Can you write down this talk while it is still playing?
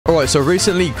Alright, so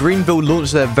recently Greenville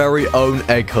launched their very own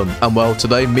egg hunt. And well,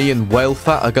 today me and Whale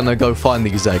Fat are gonna go find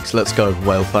these eggs. Let's go,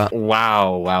 Whale Fat.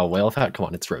 Wow, Whale Fat. Come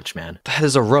on, it's Roach, man.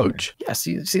 There's a roach. Yeah,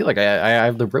 see, like I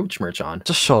have the Roach merch on.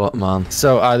 Just shut up, man.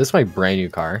 So, this is my brand new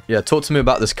car. Yeah, talk to me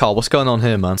about this car. What's going on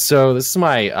here, man? So, this is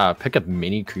my pickup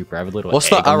Mini Cooper. I have a little What's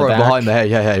that arrow behind me?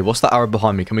 Hey, what's that arrow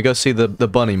behind me? Can we go see the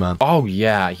bunny, man? Oh,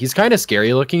 yeah. He's kind of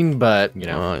scary looking, but, you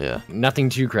know, yeah, nothing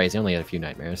too crazy. I only had a few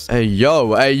nightmares. Hey,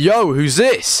 yo, who's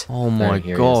this? Oh, my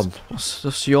God.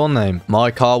 What's your name?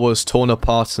 My car was torn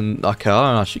apart and... Okay,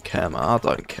 I don't actually care, man. I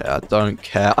don't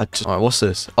care. Alright, what's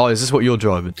this? Oh, is this what you're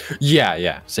driving?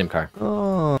 Yeah. Same car.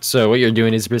 Oh. So, what you're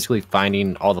doing is basically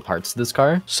finding all the parts of this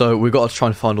car. So, we've got to try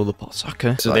and find all the parts.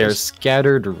 Okay. So, they're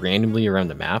scattered randomly around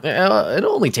the map.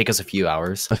 It'll only take us a few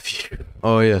hours. A few.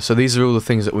 Oh, yeah. So, these are all the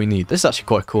things that we need. This is actually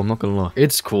quite cool. I'm not going to lie.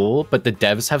 It's cool, but the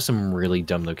devs have some really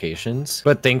dumb locations.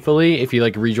 But thankfully, if you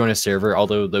like rejoin a server, all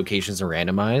the locations are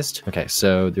randomized. Okay,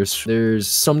 so there's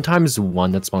sometimes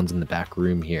one that spawns in the back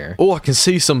room here. Oh, I can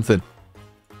see something.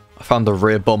 I found the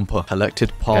rear bumper.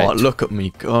 Collected part. Okay. Look at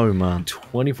me go, man.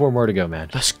 24 more to go, man.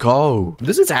 Let's go.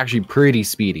 This is actually pretty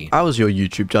speedy. How's your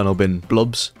YouTube channel been,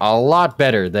 Blubs? A lot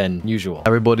better than usual.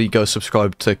 Everybody go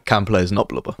subscribe to KamPlays, not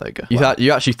Blubber. There you go. Wow.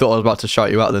 You actually thought I was about to shout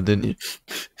you out then, didn't you?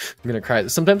 I'm gonna cry.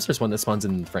 Sometimes there's one that spawns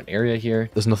in the front area here.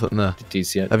 There's nothing there. Do you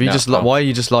see it? Have you why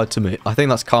you just lied to me? I think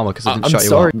that's karma because I didn't shout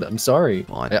you out. I'm sorry.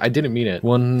 I didn't mean it.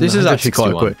 This is actually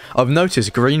quite quick. I've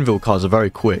noticed Greenville cars are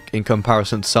very quick in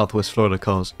comparison to Southwest Florida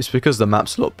cars. It's because the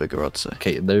map's a lot bigger, I'd say.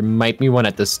 Okay, there might be one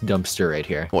at this dumpster right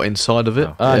here. What, inside of it?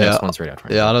 Oh, yeah, this one's right out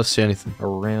front. Yeah, I don't see anything.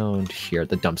 Around here,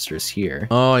 the dumpster's here.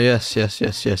 Oh, yes.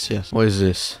 What is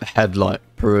this? A headlight.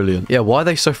 Brilliant. Yeah, why are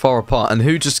they so far apart? And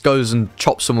who just goes and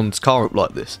chops someone's car up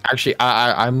like this? Actually,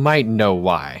 I might know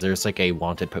why. There's like a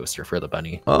wanted poster for the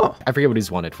bunny. Oh. I forget what he's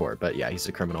wanted for, but yeah, he's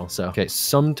a criminal. So, okay,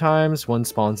 sometimes one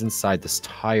spawns inside this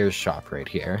tire shop right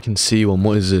here. I can see one.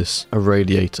 What is this? A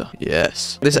radiator.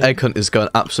 Yes. This egg hunt is going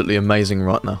absolutely amazing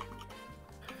right now.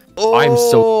 Oh, I'm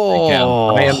so Cam.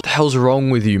 What the hell's wrong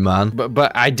with you, man?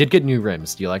 But I did get new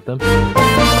rims. Do you like them?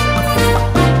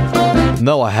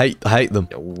 No, I hate them.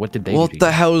 What did they do? What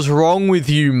the hell's wrong with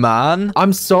you, man?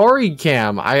 I'm sorry,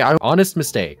 Cam. I honest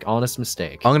mistake. I'm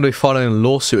gonna be filing a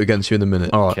lawsuit against you in a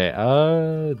minute. All right.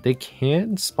 Okay. They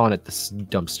can spawn at this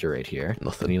dumpster right here.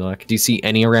 Nothing. Any luck? Do you see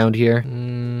any around here?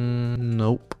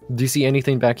 Nope. Do you see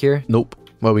anything back here? Nope.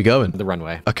 Where are we going? The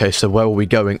runway. Okay, so where are we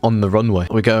going on the runway?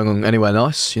 Are we going on anywhere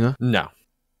nice, you know? No.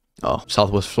 Oh,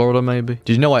 Southwest Florida, maybe?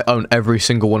 Did you know I own every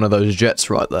single one of those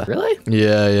jets right there? Really?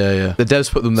 Yeah. The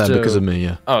devs put them there because of me,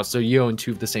 yeah. Oh, so you own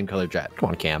two of the same color jet. Come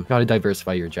on, Cam. Gotta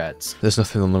diversify your jets. There's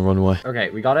nothing on the runway.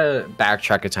 Okay, we gotta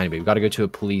backtrack a tiny bit. We gotta go to a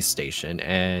police station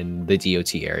and the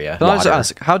DOT area. Can I just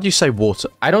ask, how do you say water?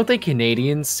 I don't think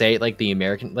Canadians say it like the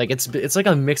American, like it's like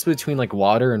a mix between like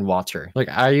water and water. Like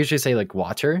I usually say like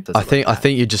water. I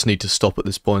think you just need to stop at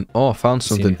this point. Oh, I found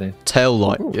something. Tail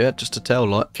light. Ooh. Yeah, just a tail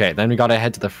light. Okay, then we gotta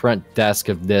head to the front desk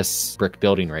of this brick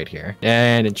building right here,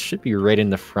 and it should be right in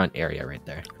the front area right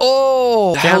there.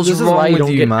 Oh, how's this wrong with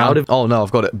you, man? Oh no,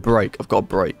 I've got it. Brake. I've got a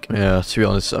brake. Yeah, to be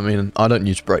honest, I mean, I don't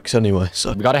use brakes anyway,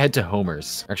 so we gotta head to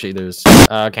Homer's. Actually, there's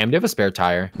Cam, do you have a spare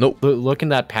tire? Nope. Look in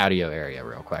that patio area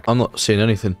real quick. I'm not seeing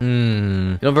anything.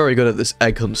 You're not very good at this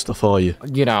egg hunt stuff, are you?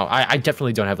 You know, I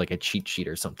definitely don't have like a cheat sheet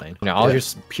or something. You know, I'll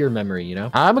just pure memory, you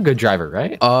know? I'm a good driver,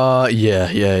 right?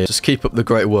 Yeah. Just keep up the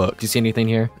great work. Do you see anything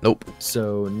here? Nope.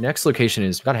 So next location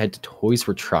is we gotta head to Toys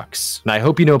for Trucks. And I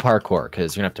hope you know parkour,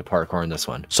 because you're gonna have to parkour in this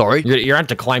one. Sorry? You're gonna have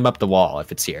to climb up the wall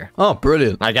if it's here. Oh,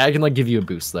 brilliant. I can like give you a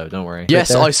boost though, don't worry.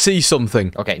 Yes, I see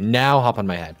something. Okay, now hop on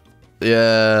my head.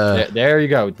 Yeah. There you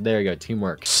go.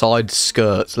 Teamwork. Side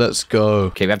skirts. Let's go.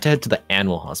 Okay, we have to head to the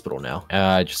animal hospital now.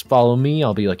 Just follow me.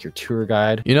 I'll be like your tour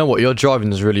guide. You know what? Your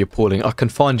driving is really appalling. I can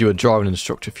find you a driving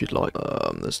instructor if you'd like.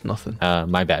 There's nothing.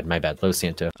 My bad. Lo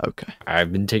siento. Okay.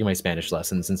 I've been taking my Spanish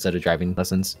lessons instead of driving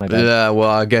lessons. My bad. Yeah,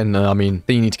 well, again, I mean,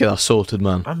 you need to get that sorted,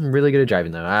 man. I'm really good at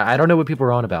driving though. I don't know what people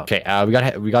are on about. Okay,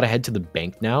 we gotta head to the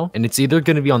bank now, and it's either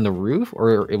gonna be on the roof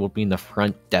or it will be in the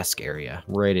front desk area,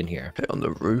 right in here. Okay, on the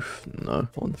roof? No,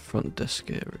 on the front desk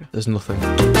area. There's nothing.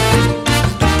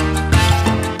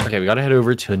 Okay, we gotta head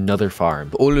over to another farm.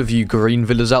 For all of you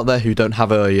Greenvillers out there who don't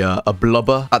have a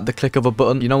blubber at the click of a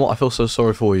button, you know what? I feel so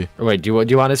sorry for you. Oh, wait, do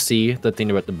you want to see the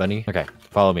thing about the bunny? Okay,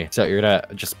 follow me. So you're gonna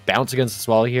just bounce against this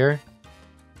wall here.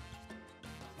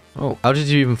 Oh, how did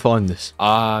you even find this?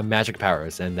 Magic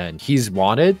powers, and then he's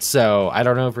wanted, so I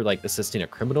don't know if we're like assisting a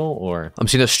criminal or... I'm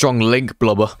seeing a strong link,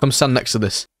 Blubber. Come stand next to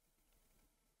this.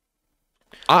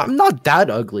 I'm not that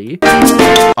ugly.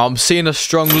 I'm seeing a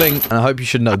strong link, and I hope you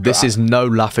should know this is no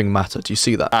laughing matter. Do you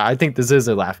see that? I think this is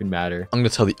a laughing matter. I'm gonna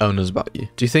tell the owners about you.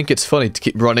 Do you think it's funny to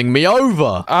keep running me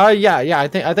over? Yeah, I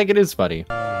think it is funny.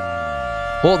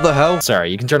 What the hell?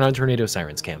 Sorry, you can turn on tornado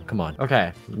sirens, Cam. Come on.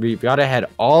 Okay, we gotta head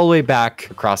all the way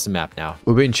back across the map now.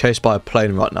 We're being chased by a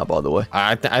plane right now, by the way.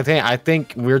 I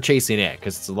think we're chasing it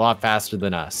because it's a lot faster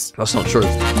than us. That's not true.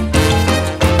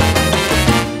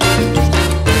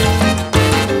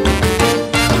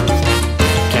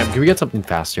 Can we get something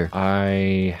faster?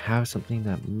 I have something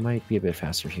that might be a bit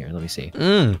faster here. Let me see.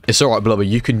 It's all right, Blubber.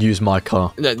 You can use my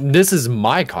car. This is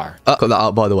my car. Cut that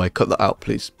out, by the way. Cut that out,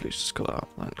 please. Please just cut that out.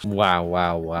 Thanks.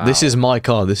 Wow. This is my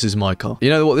car. This is my car. You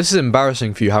know what? This is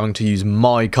embarrassing for you having to use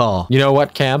my car. You know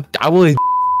what, Cam? I will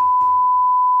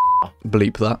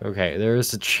bleep that. Okay,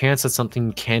 there's a chance that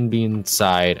something can be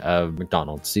inside of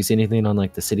McDonald's. Do you see anything on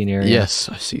like the sitting area? Yes,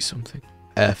 I see something.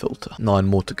 Air filter. 9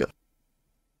 more to go.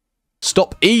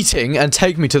 Stop eating and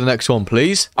take me to the next one,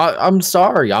 please. I'm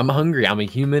sorry. I'm hungry. I'm a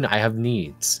human. I have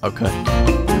needs. Okay. So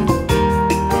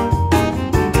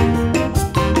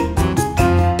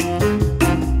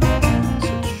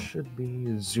it should be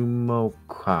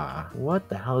Zumoka. What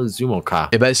the hell is Zumoka?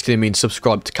 It basically means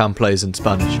subscribe to KamPlays in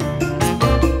Spanish.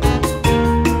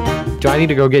 Do I need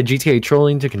to go get GTA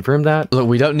trolling to confirm that? Look,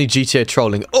 we don't need GTA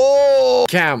trolling. Oh!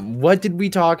 Cam, what did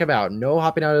we talk about? No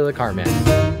hopping out of the car, man.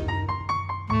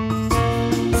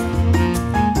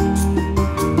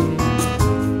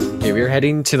 We're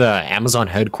heading to the Amazon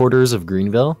headquarters of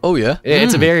Greenville. Oh, yeah?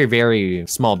 It's a very, very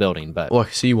small building, but... Oh, I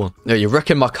see one. Yeah, you're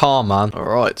wrecking my car, man. All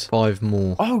right. 5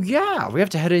 more. Oh, yeah. We have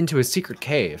to head into a secret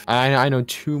cave. I know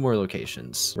 2 more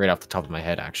locations right off the top of my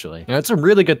head, actually. You know, it's a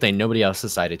really good thing nobody else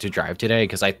decided to drive today,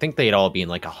 because I think they'd all be in,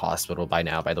 like, a hospital by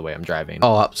now, by the way I'm driving.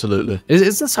 Oh, absolutely.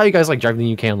 Is this how you guys, like, drive in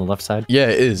the UK on the left side? Yeah,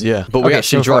 it is, yeah. But we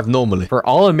actually drive normally. For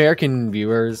all American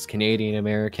viewers, Canadian,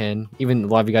 American, even a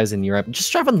lot of you guys in Europe,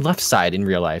 just drive on the left side in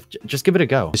real life. Just give it a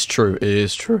go. It's true. It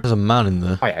is true. There's a man in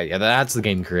there. Oh, yeah, that's the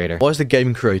game creator. Why is the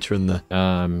game creator in there?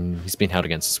 He's being held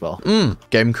against as well.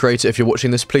 Game creator, if you're watching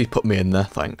this, please put me in there.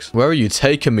 Thanks. Where are you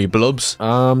taking me, Blubs?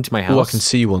 To my house. Oh, I can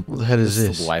see one. What the hell is this?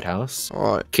 This is the lighthouse.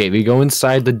 All right. Okay, we go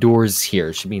inside the doors here.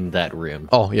 It should be in that room.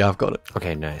 Oh, yeah, I've got it.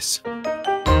 Okay, nice.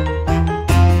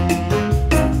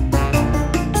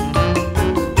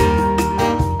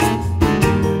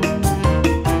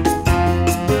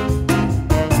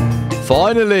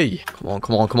 Finally!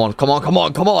 Come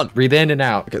on. Breathe in and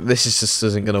out. Okay, this just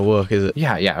isn't gonna work, is it?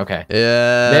 Yeah, okay.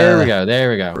 Yeah. There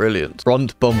we go. Brilliant.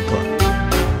 Front bumper.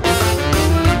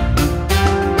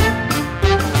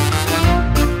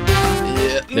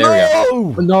 Yeah. There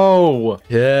we go. No!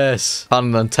 Yes.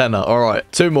 And an antenna. All right.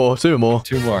 2 more. 2 more.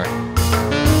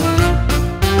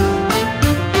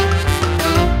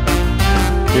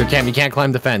 Here, Cam, you can't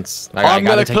climb the fence. I'm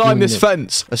gonna climb this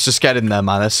fence. Let's just get in there,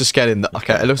 man. Let's just get in there.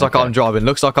 Okay, it looks like I'm driving.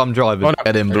 Oh, no.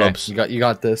 Get in, Blubs. You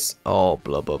got this. Oh,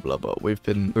 Blubber. We've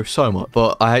been through so much.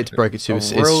 But I hate to break it to you.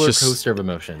 It's roller just coaster of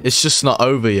emotion. It's just not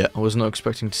over yet. I was not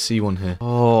expecting to see one here.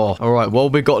 Oh, all right.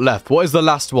 What we got left? What is the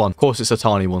last one? Of course, it's a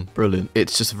tiny one. Brilliant.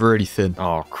 It's just really thin.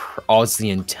 Oh, it's the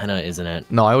antenna, isn't it?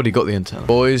 No, I already got the antenna.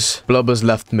 Boys, Blubber's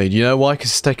left me. Do you know why?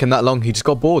 Because it's taken that long. He just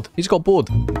got bored.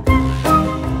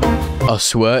 I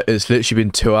swear, it's literally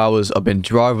been 2 hours. I've been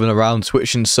driving around,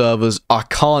 switching servers. I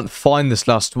can't find this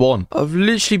last one. I've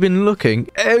literally been looking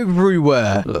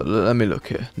everywhere. Let me look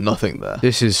here. Nothing there.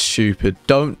 This is stupid.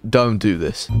 Don't do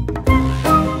this.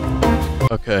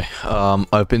 Okay,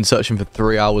 I've been searching for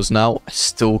 3 hours now. I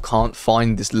still can't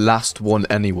find this last one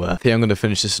anywhere. I think I'm going to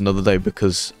finish this another day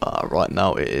because right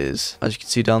now it is, as you can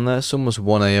see down there, it's almost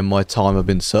 1 AM my time. I've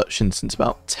been searching since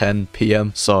about 10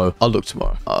 PM. So I'll look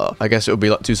tomorrow. I guess it'll be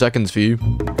like 2 seconds for you.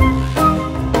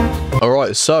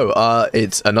 Alright, so,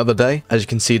 it's another day. As you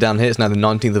can see down here, it's now the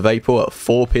 19th of April at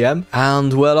 4 PM.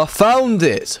 And, well, I found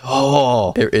it!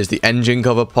 Oh, here is the engine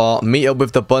cover part. Meet up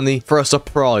with the bunny for a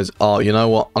surprise. Oh, you know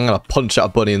what? I'm gonna punch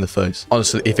that bunny in the face.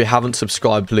 Honestly, if you haven't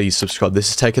subscribed, please subscribe. This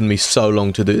has taken me so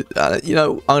long to do. You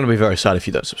know, I'm gonna be very sad if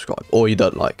you don't subscribe. Or you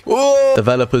don't like. Whoa!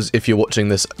 Developers, if you're watching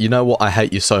this, you know what? I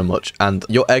hate you so much. And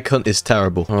your egg hunt is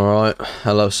terrible. Alright,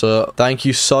 hello, sir. Thank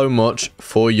you so much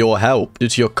for your help. Due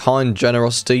to your kind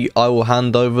generosity, I will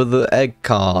hand over the egg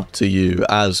car to you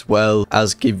as well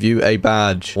as give you a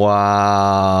badge.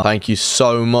 Wow. Thank you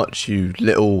so much, you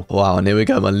little... Wow, and here we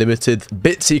go, my limited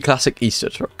Bitsy Classic Easter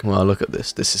truck. Wow, look at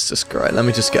this. This is just great. Let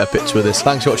me just get a picture of this.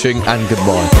 Thanks for watching and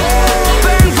goodbye.